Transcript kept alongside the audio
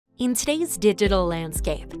In today's digital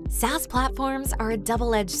landscape, SaaS platforms are a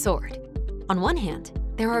double-edged sword. On one hand,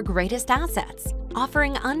 they're our greatest assets,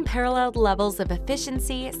 offering unparalleled levels of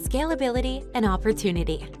efficiency, scalability, and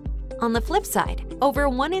opportunity. On the flip side, over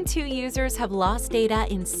 1 in 2 users have lost data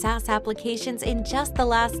in SaaS applications in just the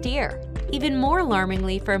last year. Even more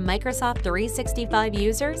alarmingly for Microsoft 365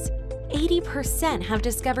 users, 80% have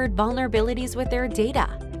discovered vulnerabilities with their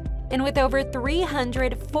data. And with over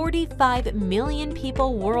 345 million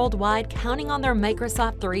people worldwide counting on their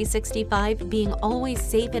Microsoft 365 being always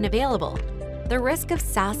safe and available, the risk of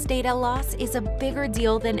SaaS data loss is a bigger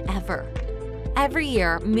deal than ever. Every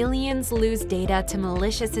year, millions lose data to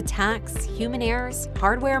malicious attacks, human errors,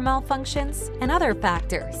 hardware malfunctions, and other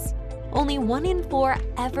factors. Only 1 in 4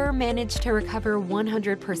 ever manage to recover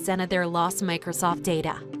 100% of their lost Microsoft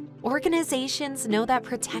data. Organizations know that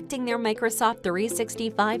protecting their Microsoft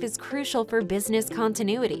 365 is crucial for business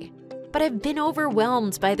continuity, but have been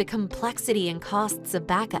overwhelmed by the complexity and costs of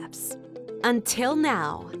backups. Until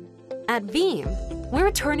now. At Veeam,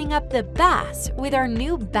 we're turning up the bass with our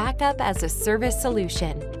new Backup as a Service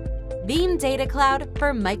solution, Veeam Data Cloud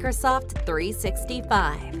for Microsoft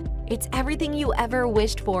 365. It's everything you ever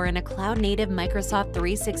wished for in a cloud-native Microsoft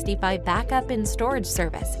 365 backup and storage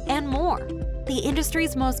service, and more. The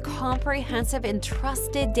industry's most comprehensive and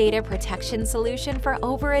trusted data protection solution for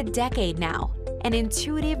over a decade now. An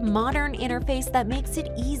intuitive, modern interface that makes it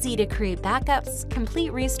easy to create backups,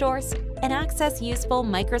 complete restores, and access useful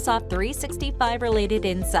Microsoft 365-related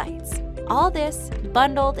insights. All this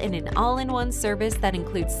bundled in an all-in-one service that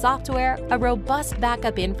includes software, a robust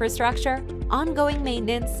backup infrastructure, ongoing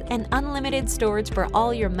maintenance, and unlimited storage for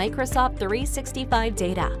all your Microsoft 365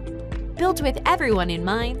 data. Built with everyone in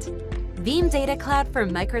mind, Veeam Data Cloud for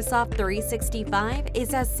Microsoft 365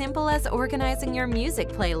 is as simple as organizing your music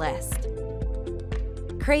playlist.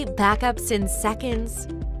 Create backups in seconds,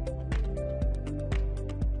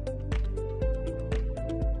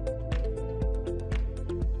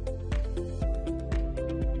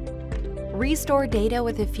 restore data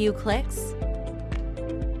with a few clicks,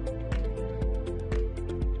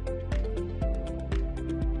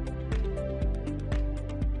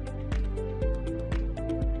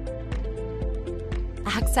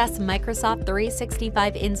 access Microsoft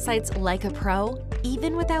 365 insights like a pro,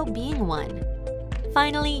 even without being one.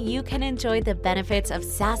 Finally, you can enjoy the benefits of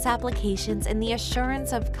SaaS applications and the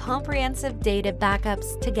assurance of comprehensive data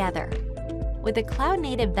backups together. With a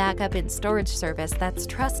cloud-native backup and storage service that's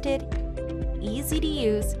trusted, easy to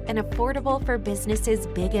use, and affordable for businesses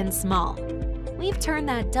big and small, we've turned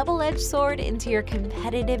that double-edged sword into your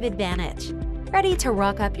competitive advantage. Ready to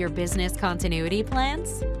rock up your business continuity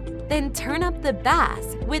plans? Then turn up the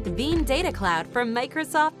bass with Veeam Data Cloud from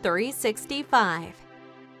Microsoft 365.